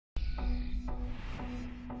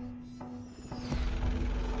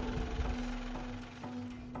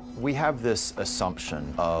We have this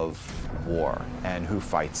assumption of war and who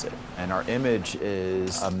fights it. And our image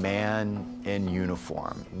is a man in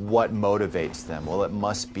uniform. What motivates them? Well, it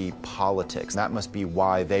must be politics. That must be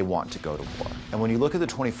why they want to go to war. And when you look at the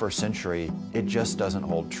 21st century, it just doesn't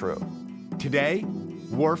hold true. Today,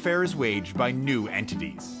 warfare is waged by new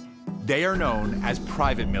entities. They are known as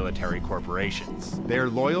private military corporations. They are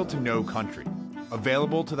loyal to no country,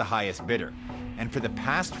 available to the highest bidder. And for the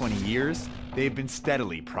past 20 years, they've been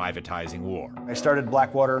steadily privatizing war. I started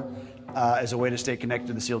Blackwater as a way to stay connected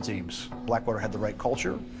to the SEAL teams. Blackwater had the right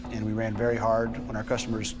culture, and we ran very hard when our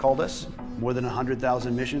customers called us. More than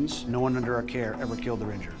 100,000 missions. No one under our care ever killed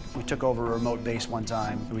or injured. We took over a remote base one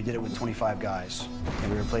time, and we did it with 25 guys.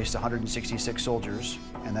 And we replaced 166 soldiers,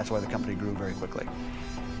 and that's why the company grew very quickly.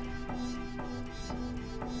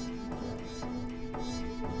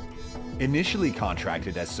 Initially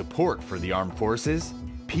contracted as support for the armed forces,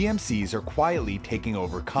 PMCs are quietly taking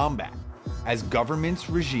over combat, as governments,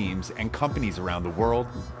 regimes, and companies around the world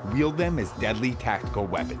wield them as deadly tactical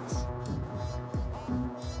weapons.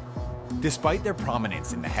 Despite their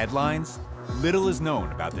prominence in the headlines, little is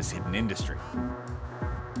known about this hidden industry.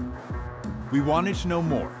 We wanted to know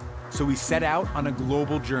more, so we set out on a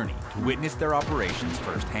global journey to witness their operations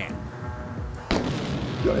firsthand.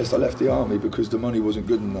 To be honest, I left the army because the money wasn't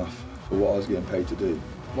good enough for what I was getting paid to do.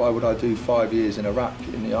 Why would I do 5 years in Iraq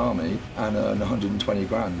in the army and earn 120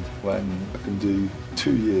 grand when I can do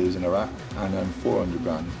 2 years in Iraq and earn 400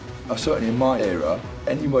 grand? Certainly in my era,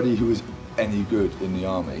 anybody who was any good in the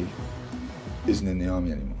army isn't in the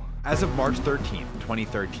army anymore. As of March 13,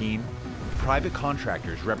 2013, private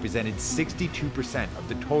contractors represented 62% of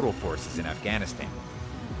the total forces in Afghanistan,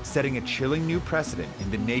 setting a chilling new precedent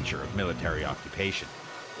in the nature of military occupation.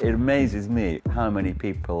 It amazes me how many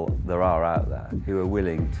people there are out there who are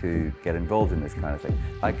willing to get involved in this kind of thing.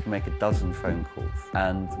 I can make a dozen phone calls,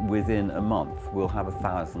 and within a month, we'll have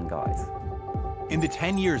 1,000 guys. In the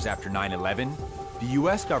 10 years after 9/11, the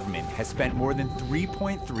US government has spent more than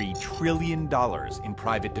 $3.3 trillion in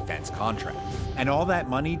private defense contracts. And all that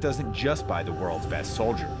money doesn't just buy the world's best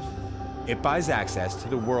soldiers. It buys access to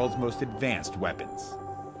the world's most advanced weapons.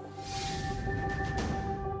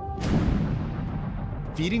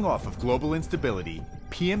 Feeding off of global instability,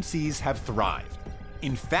 PMCs have thrived.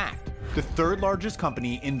 In fact, the third largest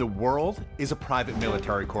company in the world is a private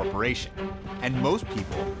military corporation, and most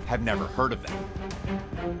people have never heard of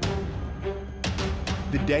them.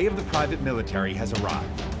 The day of the private military has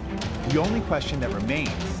arrived. The only question that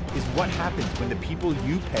remains is what happens when the people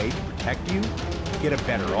you pay to protect you get a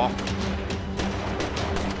better offer.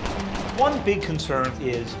 One big concern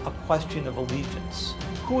is a question of allegiance.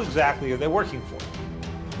 Who exactly are they working for?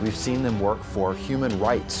 We've seen them work for human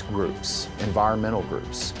rights groups, environmental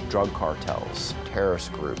groups, drug cartels,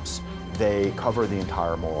 terrorist groups. They cover the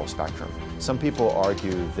entire moral spectrum. Some people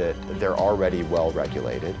argue that they're already well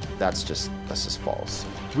regulated. That's just false.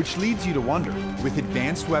 Which leads you to wonder, with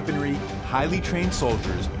advanced weaponry, highly trained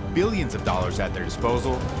soldiers, billions of dollars at their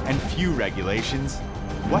disposal, and few regulations,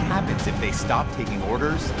 what happens if they stop taking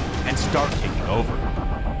orders and start taking over?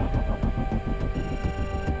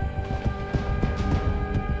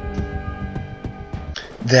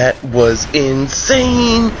 That was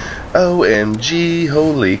insane! OMG,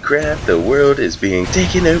 holy crap, the world is being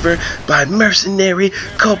taken over by mercenary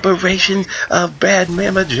corporations of bad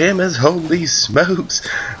mama jammas, holy smokes.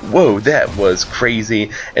 Whoa, that was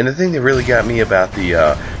crazy. And the thing that really got me about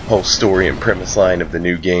the whole story and premise line of the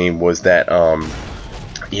new game was that,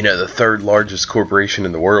 you know, the third largest corporation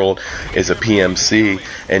in the world is a PMC,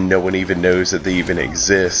 and no one even knows that they even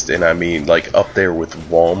exist. And I mean, like, up there with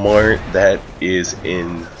Walmart, that is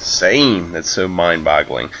insane. That's so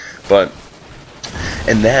mind-boggling. But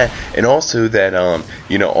and also that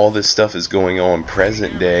you know, all this stuff is going on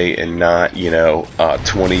present day and not, you know,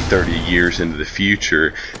 20-30 years into the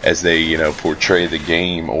future as they, you know, portray the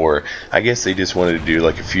game. Or I guess they just wanted to do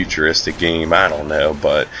like a futuristic game, I don't know,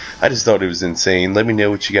 but I just thought it was insane. Let me know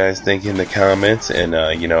what you guys think in the comments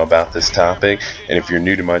and you know, about this topic. And if you're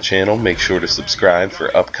new to my channel, make sure to subscribe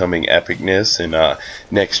for upcoming epicness and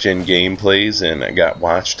next gen gameplays. And I got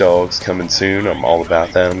Watch Dogs coming soon. I'm all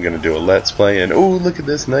about that. I'm gonna do a let's play, and oh, look at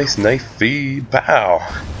this nice knife feed. Pow!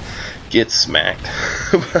 Get smacked.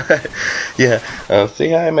 But yeah,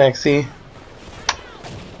 say hi, Maxie.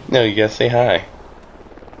 No, you gotta say hi.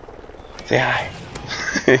 Say hi.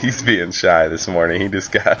 He's being shy this morning. He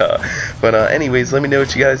just got up. But anyways, let me know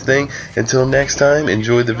what you guys think. Until next time,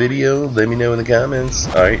 enjoy the video. Let me know in the comments.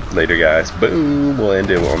 Alright, later guys. Boom. We'll end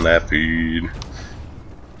it on that feed.